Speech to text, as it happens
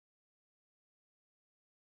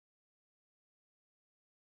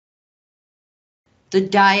The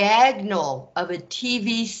diagonal of a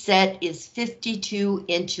TV set is 52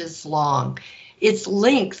 inches long. Its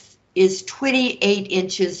length is 28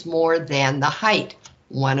 inches more than the height.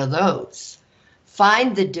 One of those.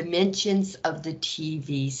 Find the dimensions of the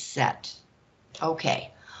TV set.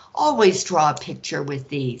 Okay, always draw a picture with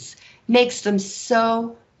these. Makes them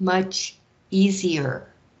so much easier.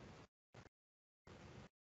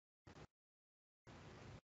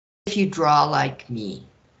 If you draw like me.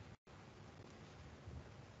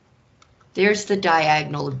 There's the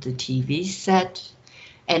diagonal of the TV set,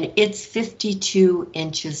 and it's 52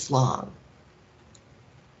 inches long.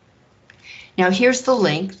 Now here's the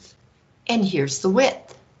length, and here's the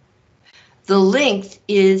width. The length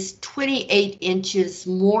is 28 inches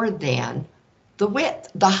more than the width,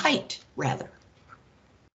 the height, rather.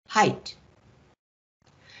 Height.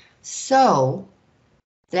 So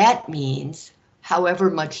that means however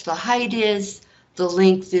much the height is, the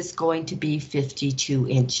length is going to be 52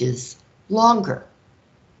 inches longer.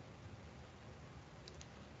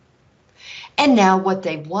 And now what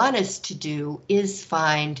they want us to do is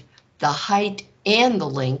find the height and the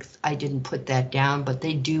length. I didn't put that down, but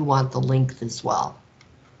they do want the length as well.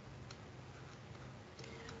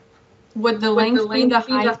 Would the length be the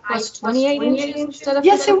height plus 28 inches instead of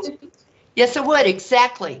 50? Yes, it would,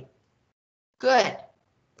 exactly. Good.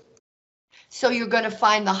 So you're going to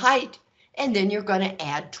find the height, and then you're going to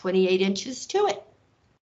add 28 inches to it.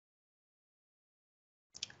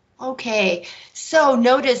 Okay, so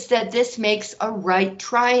notice that this makes a right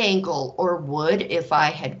triangle, or would if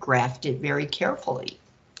I had graphed it very carefully.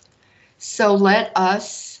 So let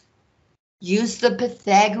us use the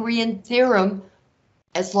Pythagorean theorem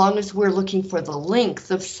as long as we're looking for the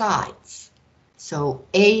length of sides. So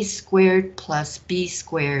a squared plus b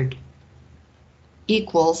squared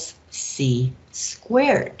equals c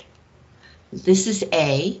squared. This is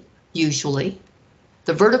a, usually.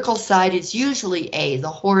 The vertical side is usually A, the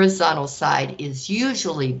horizontal side is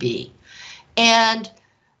usually B, and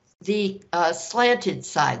the slanted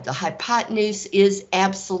side, the hypotenuse, is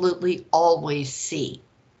absolutely always C.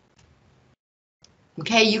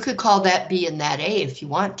 Okay, you could call that B and that A if you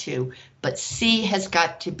want to, but C has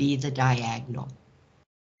got to be the diagonal.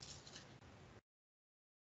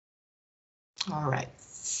 All right,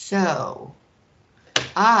 so,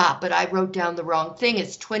 but I wrote down the wrong thing,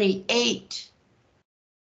 it's 28.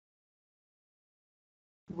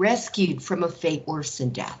 Rescued from a fate worse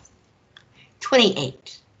than death.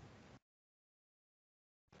 28.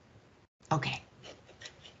 Okay.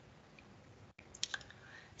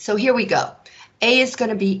 So here we go. A is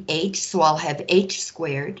going to be h, so I'll have h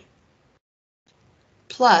squared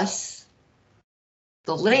plus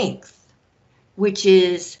the length, which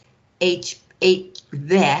is h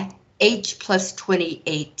plus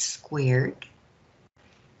 28 squared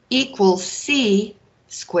equals c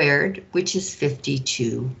squared, which is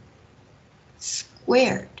 52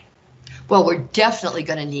 squared. Well, we're definitely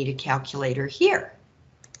going to need a calculator here.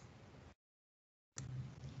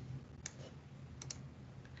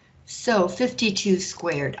 So 52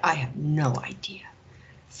 squared, I have no idea.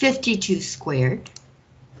 52 squared,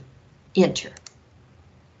 enter.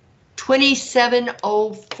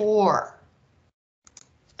 2704.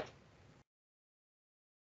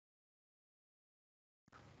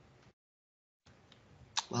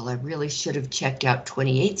 Well, I really should have checked out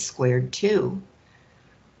 28 squared too.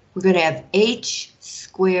 We're going to have h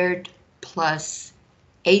squared plus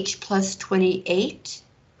h plus 28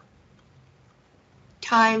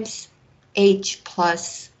 times h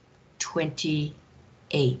plus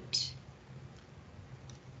 28.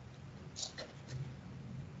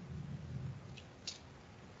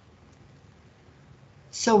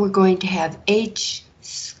 So we're going to have h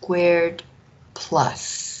squared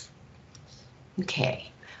plus. Okay.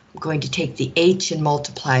 I'm going to take the h and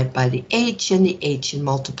multiply it by the h and the h and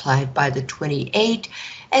multiply it by the 28,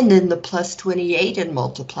 and then the plus 28 and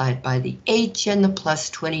multiply it by the h and the plus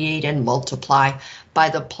 28 and multiply by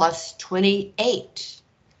the plus 28.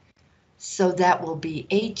 So that will be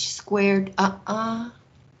h squared,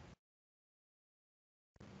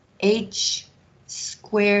 h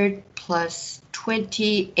squared plus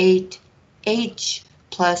 28h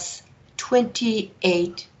plus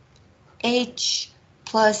 28h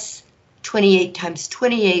plus 28 times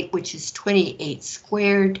 28, which is 28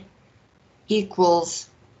 squared, equals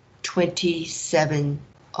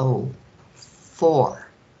 2704.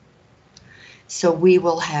 So we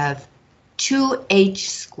will have 2h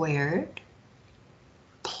squared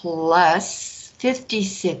plus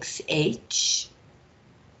 56h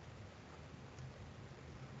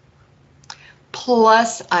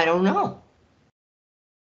plus, I don't know,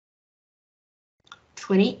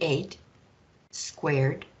 28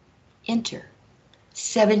 squared, enter.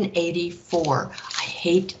 784. I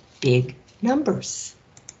hate big numbers.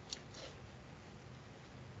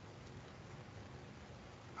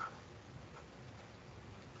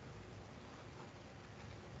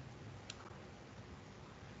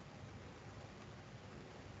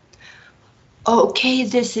 Okay,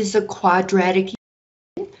 this is a quadratic,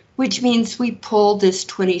 which means we pull this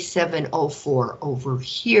 2704 over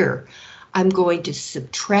here. I'm going to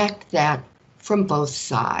subtract that from both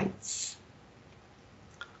sides.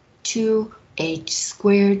 2h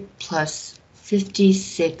squared plus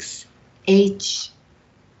 56h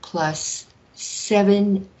plus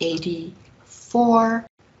 784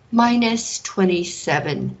 minus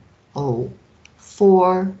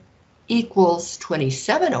 2704 equals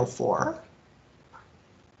 2704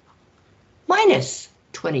 minus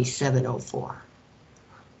 2704.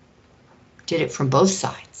 Did it from both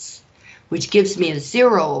sides, which gives me a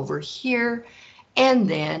 0 over here, and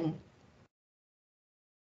then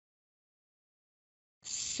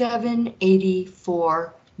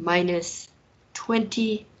 784 minus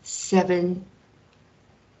 27.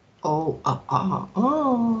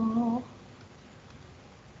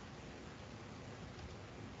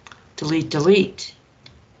 Delete, delete.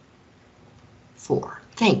 4.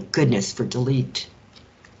 Thank goodness for delete.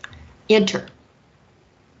 Enter.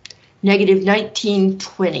 Negative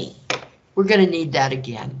 1920. We're going to need that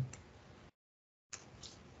again.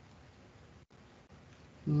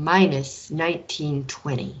 Minus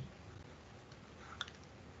 1920.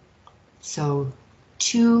 So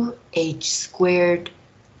 2h squared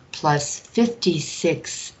plus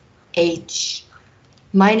 56h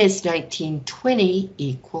minus 1920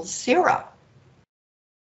 equals 0.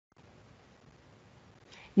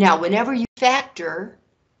 Now, whenever you factor,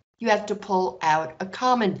 you have to pull out a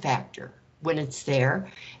common factor when it's there,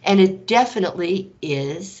 and it definitely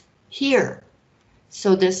is here.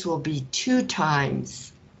 So this will be 2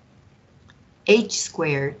 times h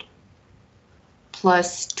squared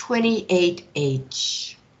plus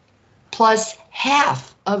 28h plus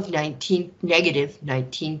half of negative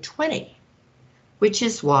 1920, which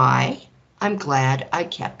is why I'm glad I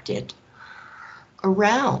kept it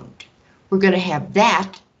around. We're going to have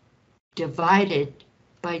that divided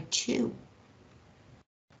by 2.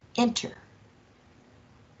 Enter.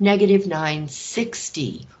 Negative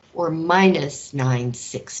 960 or minus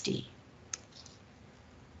 960.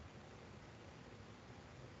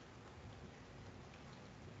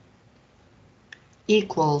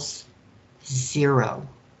 Equals 0.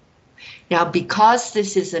 Now, because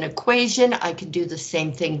this is an equation, I can do the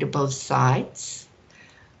same thing to both sides.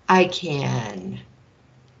 I can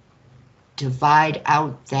divide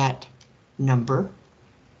out that number.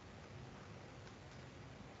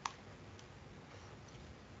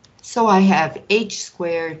 So I have h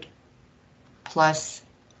squared plus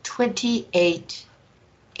 28h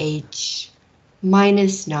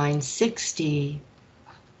minus 960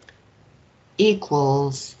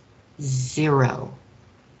 equals 0.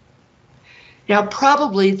 Now,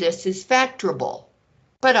 probably this is factorable,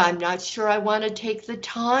 but I'm not sure I want to take the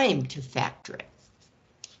time to factor it.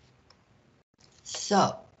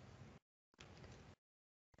 So,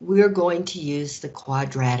 we're going to use the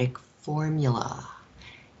quadratic formula.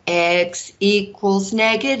 X equals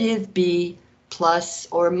negative b plus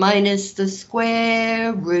or minus the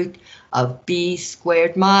square root of b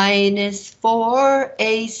squared minus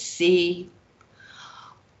 4ac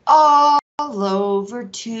all over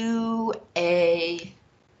 2a.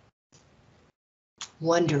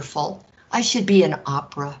 Wonderful. I should be in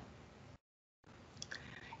opera.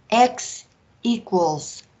 X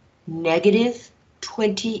equals negative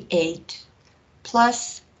 28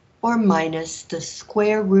 plus or minus the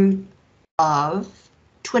square root of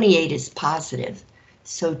 28 is positive,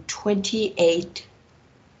 so 28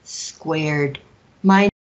 squared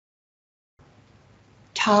minus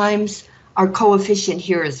times our coefficient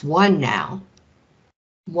here is 1 now.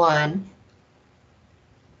 1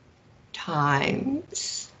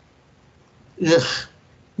 times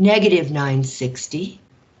negative 960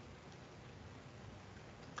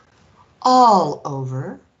 all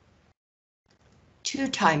over 2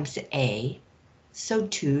 times a, so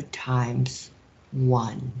 2 times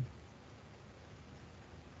 1.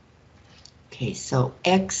 Okay, so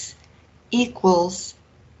x equals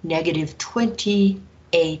negative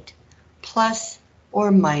 28 plus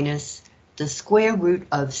or minus the square root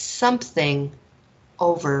of something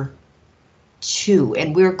over 2,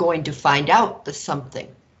 and we're going to find out the something.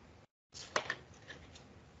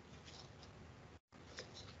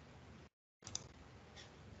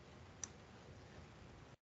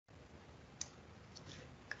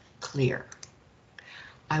 Clear.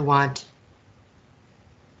 I want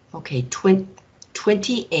Okay,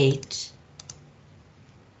 28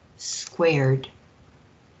 squared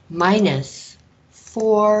minus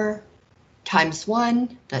 4 times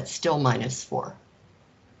 1, that's still minus 4,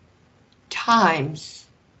 times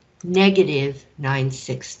negative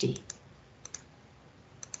 960.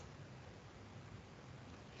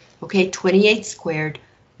 Okay, 28 squared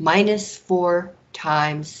minus 4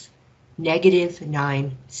 times negative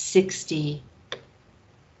 960,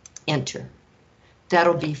 enter.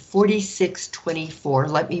 That'll be 4624.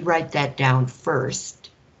 Let me write that down first.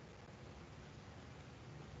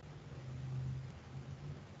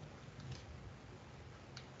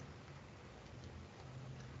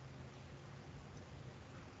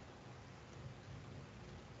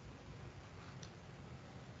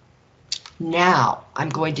 Now, I'm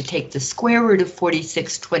going to take the square root of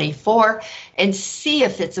 4624 and see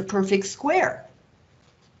if it's a perfect square.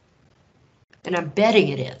 And I'm betting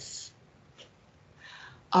it is.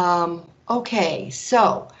 Okay,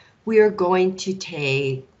 so we are going to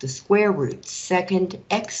take the square root, second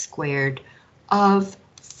x squared of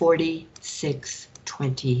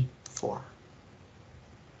 4624.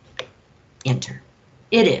 Enter.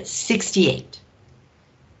 It is 68.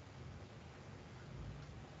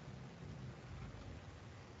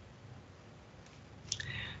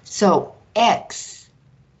 So x,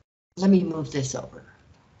 let me move this over.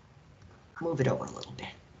 Move it over a little bit.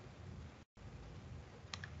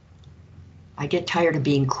 I get tired of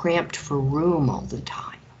being cramped for room all the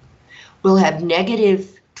time. We'll have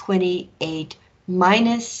negative 28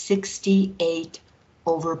 minus 68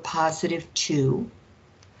 over positive 2,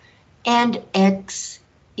 and x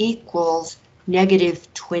equals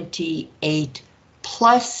negative 28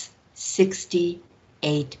 plus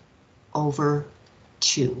 68 over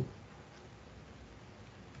 2.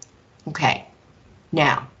 Okay,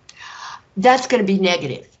 now that's going to be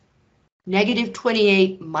negative. Negative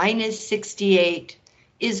 28 minus 68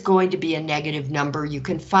 is going to be a negative number. You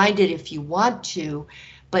can find it if you want to,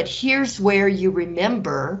 but here's where you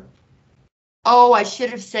remember, oh, I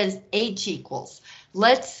should have said h equals.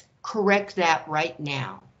 Let's correct that right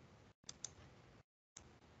now.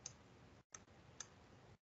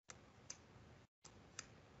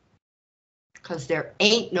 Because there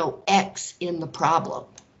ain't no x in the problem.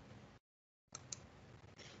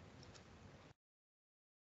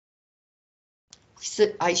 So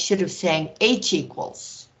I should have sang h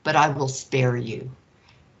equals, but I will spare you.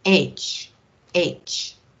 H,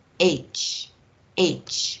 H, H,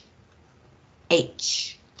 H,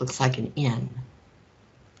 H. Looks like an N.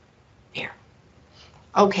 There.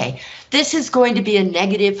 Okay, this is going to be a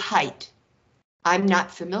negative height. I'm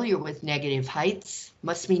not familiar with negative heights.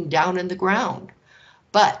 Must mean down in the ground.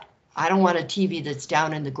 But I don't want a TV that's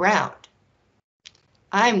down in the ground.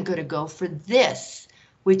 I'm going to go for this,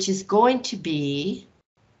 which is going to be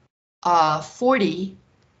 40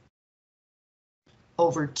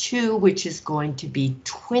 over 2, which is going to be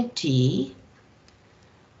 20.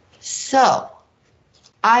 So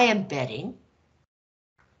I am betting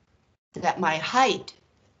that my height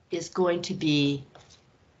is going to be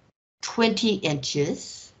 20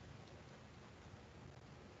 inches.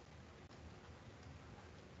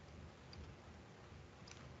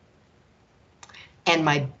 And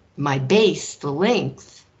my base, the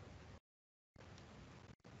length,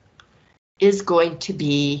 is going to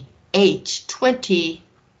be h, 20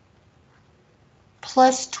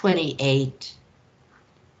 plus 28,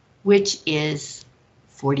 which is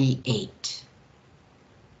 48.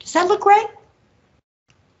 Does that look right?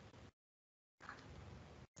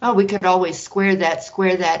 Oh, we could always square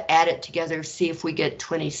that, add it together, see if we get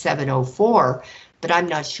 2704, but I'm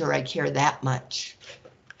not sure I care that much.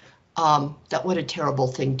 What a terrible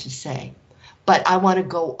thing to say. But I want to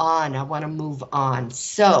go on, I want to move on.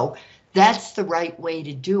 So that's the right way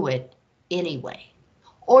to do it anyway.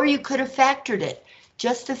 Or you could have factored it.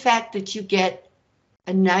 Just the fact that you get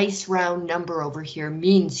a nice round number over here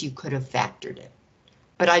means you could have factored it.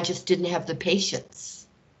 But I just didn't have the patience.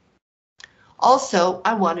 Also,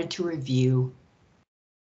 I wanted to review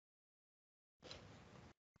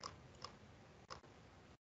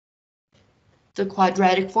the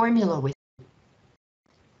quadratic formula with you.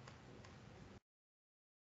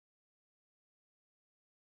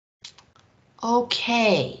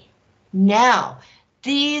 Okay, now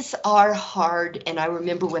these are hard, and I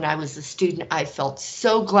remember when I was a student, I felt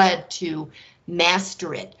so glad to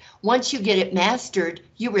master it. Once you get it mastered,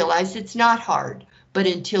 you realize it's not hard, but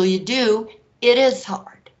until you do, it is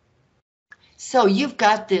hard. So you've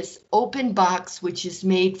got this open box, which is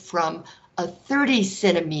made from a 30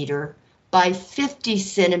 centimeter by 50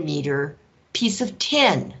 centimeter piece of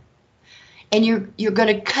tin. And you're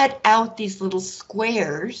going to cut out these little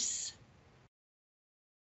squares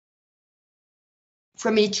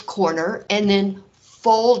from each corner and then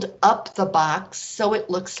fold up the box so it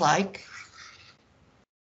looks like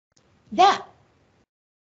that.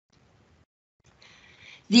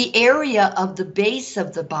 The area of the base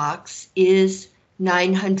of the box is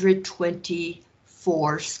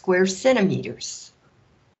 924 square centimeters.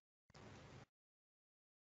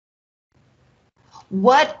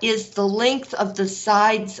 What is the length of the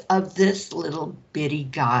sides of this little bitty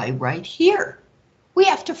guy right here? We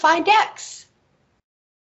have to find X.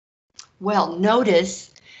 Well,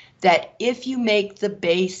 notice that if you make the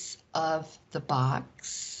base of the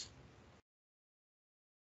box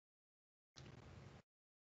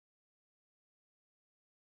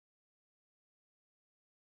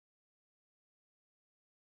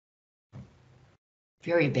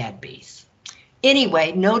very bad base.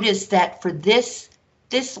 Anyway, notice that for this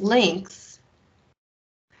length,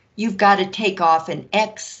 you've got to take off an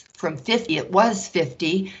X from 50. It was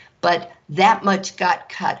 50, but that much got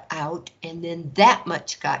cut out, and then that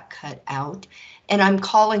much got cut out, and I'm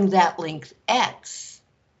calling that length X.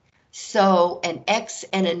 So an X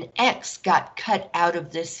and an X got cut out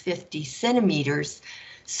of this 50 centimeters,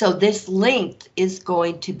 so this length is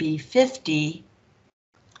going to be 50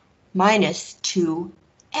 minus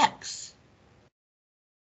 2X.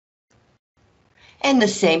 And the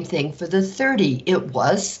same thing for the 30. It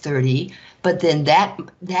was 30, but then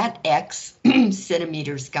that X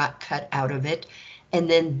centimeters got cut out of it, and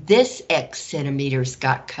then this X centimeters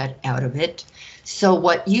got cut out of it. So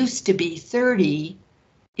what used to be 30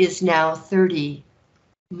 is now 30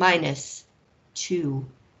 minus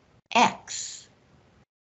 2X.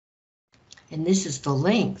 And this is the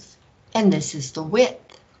length, and this is the width.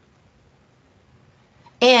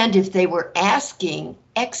 And if they were asking,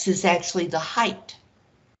 X is actually the height.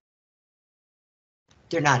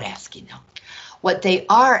 They're not asking though. What they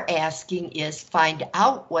are asking is find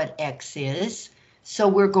out what X is. So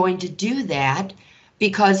we're going to do that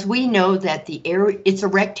because we know that the area, it's a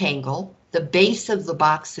rectangle. The base of the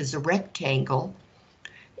box is a rectangle.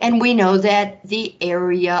 And we know that the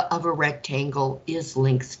area of a rectangle is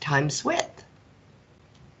length times width.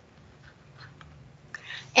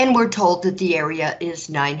 And we're told that the area is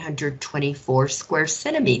 924 square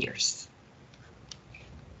centimeters.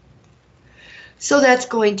 So that's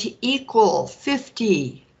going to equal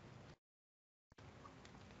 50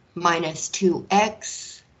 minus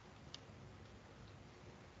 2X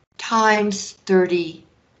times 30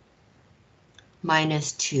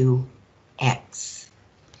 minus 2X.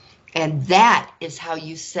 And that is how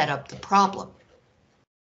you set up the problem.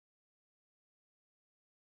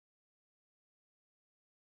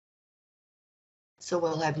 So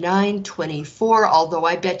we'll have 924, although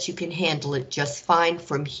I bet you can handle it just fine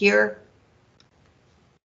from here.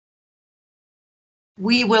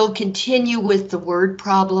 We will continue with the word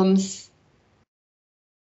problems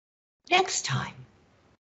next time,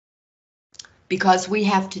 because we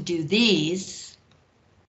have to do these,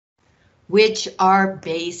 which are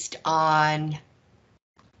based on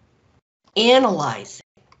analyzing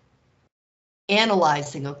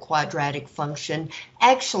a quadratic function.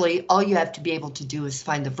 Actually, all you have to be able to do is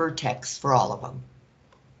find the vertex for all of them.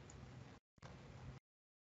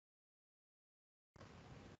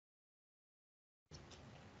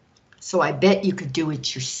 So I bet you could do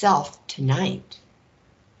it yourself tonight.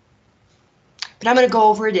 But I'm going to go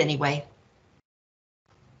over it anyway.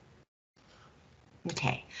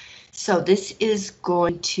 Okay, so this is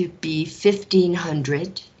going to be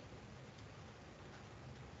 1500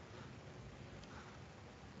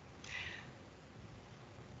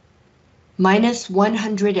 minus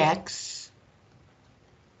 100x,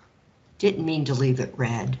 didn't mean to leave it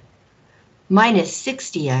red, minus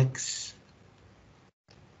 60x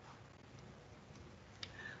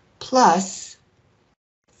plus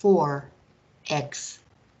 4x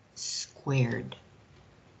squared.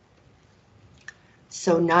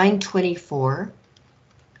 So 924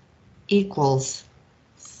 equals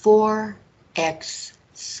 4x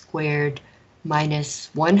squared minus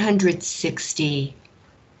 160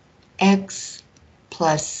 x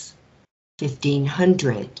plus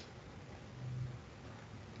 1500.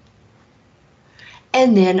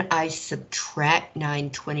 And then I subtract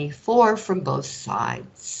 924 from both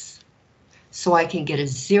sides. So I can get a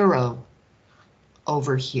 0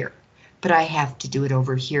 over here, but I have to do it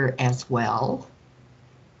over here as well.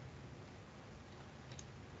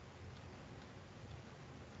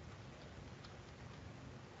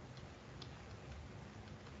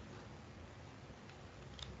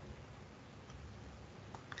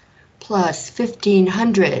 Plus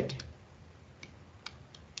 1500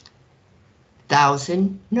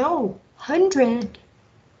 1,000, no, 100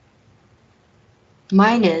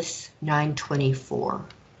 minus 924.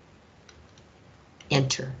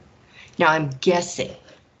 Enter. Now I'm guessing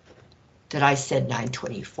that I said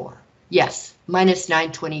 924. Yes, minus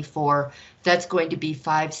 924, that's going to be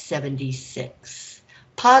 576.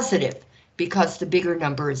 Positive, because the bigger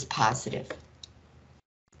number is positive.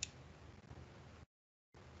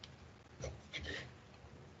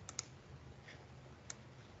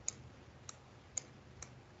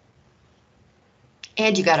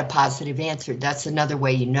 And you got a positive answer. That's another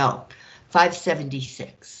way you know.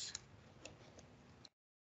 576.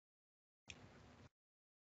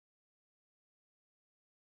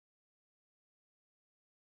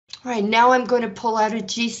 All right, now I'm going to pull out a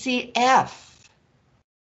GCF.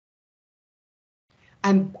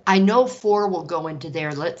 I know 4 will go into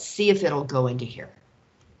there. Let's see if it'll go into here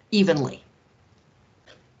evenly.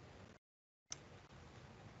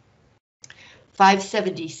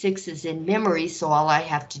 576 is in memory, so all I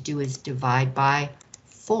have to do is divide by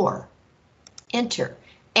 4. Enter.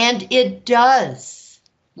 And it does.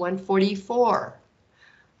 144.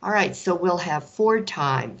 All right, so we'll have 4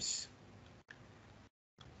 times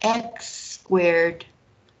x squared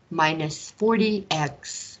minus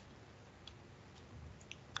 40x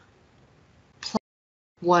plus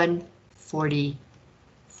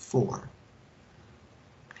 144.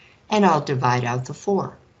 And I'll divide out the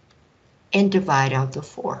 4. And divide out the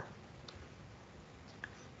 4.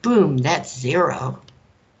 Boom, that's 0.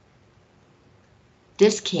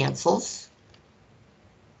 This cancels.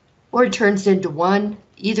 Or it turns into 1.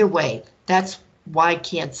 Either way, that's why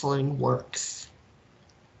canceling works.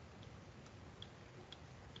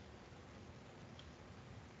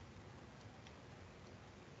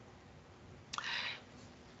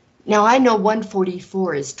 Now I know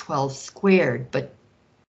 144 is 12 squared, but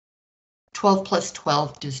 12 plus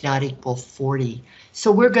 12 does not equal 40.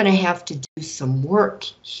 So we're going to have to do some work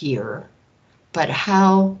here, but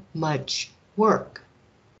how much work?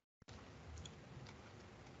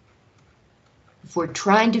 If we're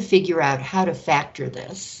trying to figure out how to factor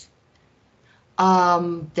this,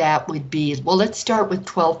 that would be, well, let's start with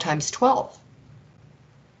 12 times 12.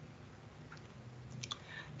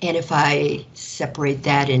 And if I separate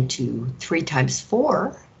that into 3 times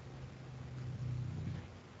 4,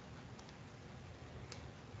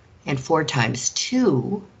 and 4 times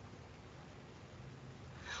 2,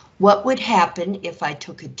 what would happen if I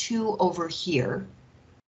took a 2 over here,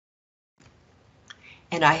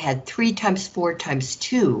 and I had 3 times 4 times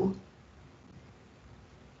 2,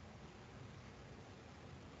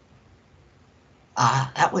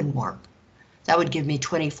 that wouldn't work. That would give me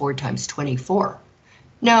 24 times 24.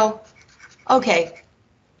 No, okay.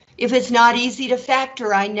 If it's not easy to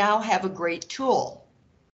factor, I now have a great tool.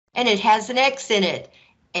 And it has an x in it.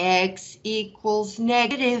 X equals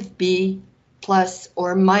negative b plus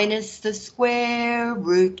or minus the square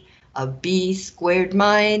root of b squared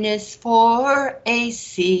minus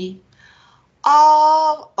 4ac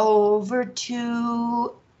all over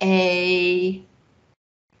 2a.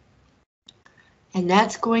 And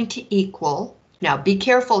that's going to equal, now be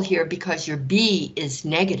careful here because your b is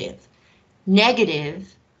negative. Negative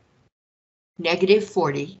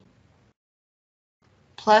 40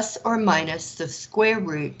 plus or minus the square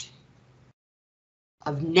root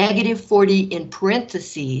of negative 40 in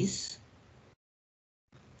parentheses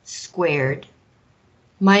squared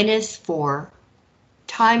minus 4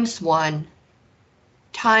 times 1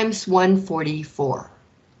 times 144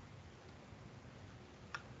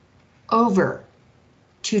 over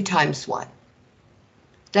 2 times 1.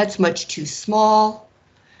 That's much too small,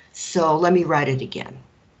 so let me write it again.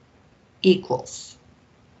 Equals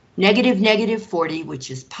negative 40,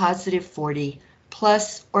 which is positive 40,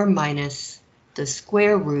 plus or minus the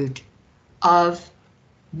square root of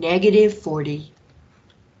negative 40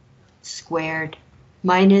 squared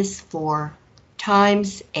minus 4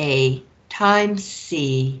 times a times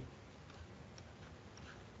c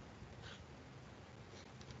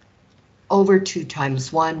over 2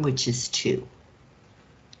 times 1, which is 2.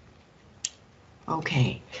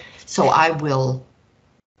 Okay, so I will,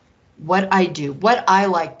 what I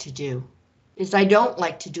like to do is I don't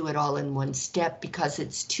like to do it all in one step because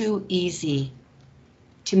it's too easy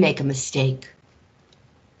to make a mistake.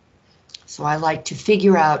 So I like to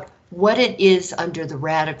figure out what it is under the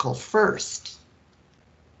radical first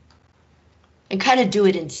and kind of do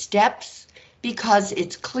it in steps because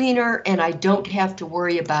it's cleaner and I don't have to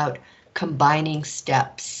worry about combining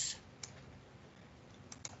steps.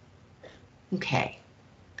 Okay,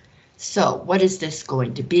 so what is this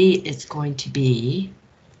going to be? It's going to be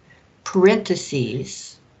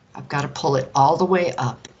parentheses. I've got to pull it all the way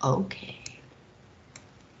up. Okay.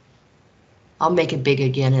 I'll make it big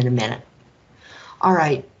again in a minute. All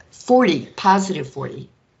right, 40, positive 40.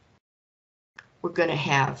 We're going to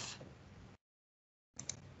have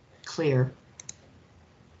clear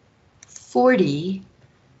 40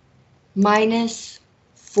 minus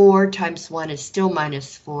 4 times 1 is still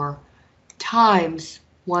minus 4 times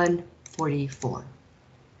 144.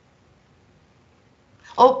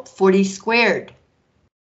 Oh, 40 squared.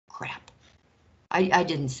 Crap. I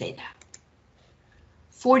didn't say that.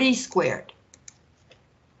 40 squared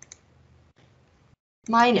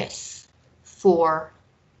minus 4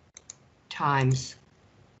 times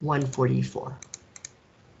 144.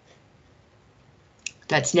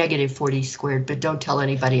 That's negative 40 squared, but don't tell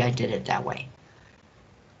anybody I did it that way.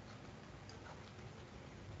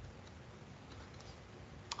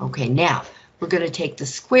 Okay, now we're going to take the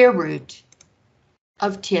square root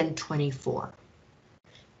of 1024.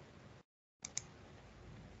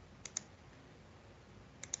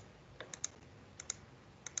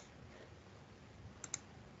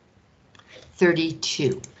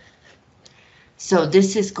 $32. So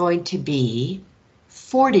this is going to be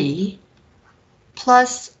 40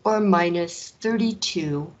 plus or minus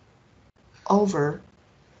 32 over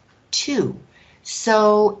 2.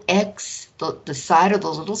 So x, the side of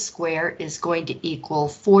the little square, is going to equal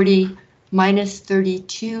 40 minus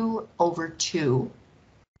 32 over 2,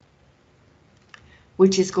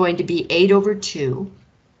 which is going to be 8 over 2,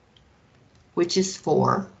 which is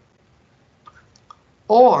 4,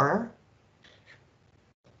 or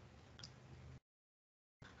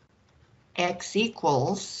x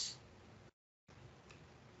equals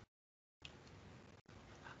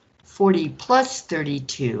 40 plus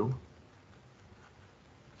 32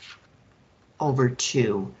 over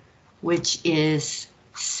 2, which is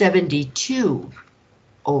 72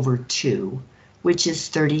 over 2, which is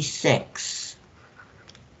 36.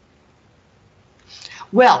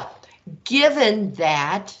 Well, given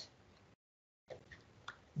that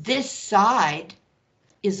this side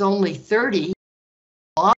is only 30,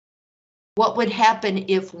 what would happen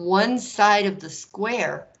if one side of the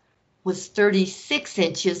square was 36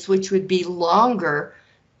 inches, which would be longer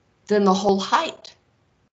than the whole height?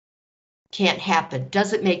 Can't happen.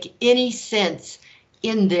 Doesn't make any sense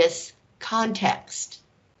in this context.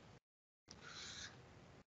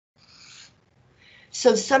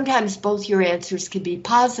 So sometimes both your answers can be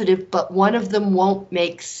positive, but one of them won't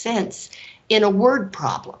make sense in a word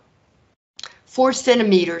problem. 4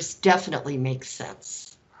 centimeters definitely makes sense.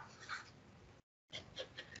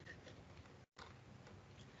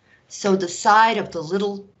 So the side of the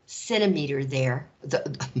little centimeter there,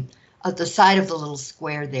 the side of the little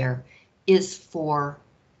square there is 4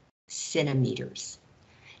 centimeters.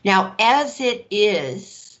 Now, as it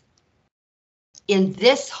is in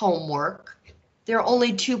this homework, there are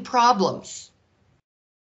only 2 problems.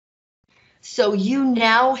 So you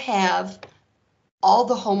now have all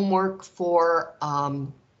the homework for,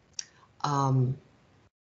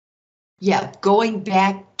 going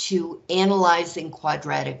back to analyzing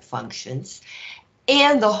quadratic functions,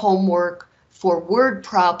 and the homework for word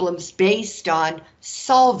problems based on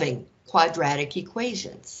solving quadratic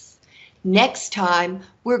equations. Next time,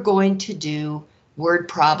 we're going to do word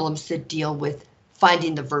problems that deal with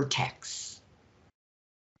finding the vertex,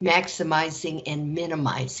 maximizing and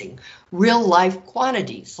minimizing real life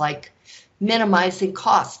quantities like minimizing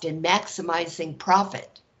cost and maximizing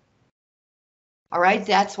profit. All right,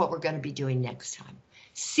 that's what we're going to be doing next time.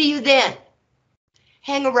 See you then.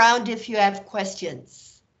 Hang around if you have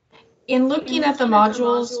questions. In looking at the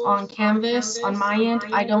modules on Canvas, on my end,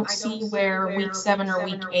 I don't see where week 7 or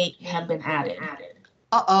week 8 have been added.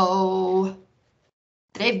 Uh-oh.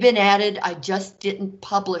 They've been added. I just didn't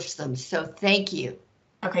publish them, so thank you.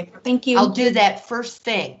 Okay, thank you. I'll do that first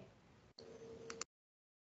thing.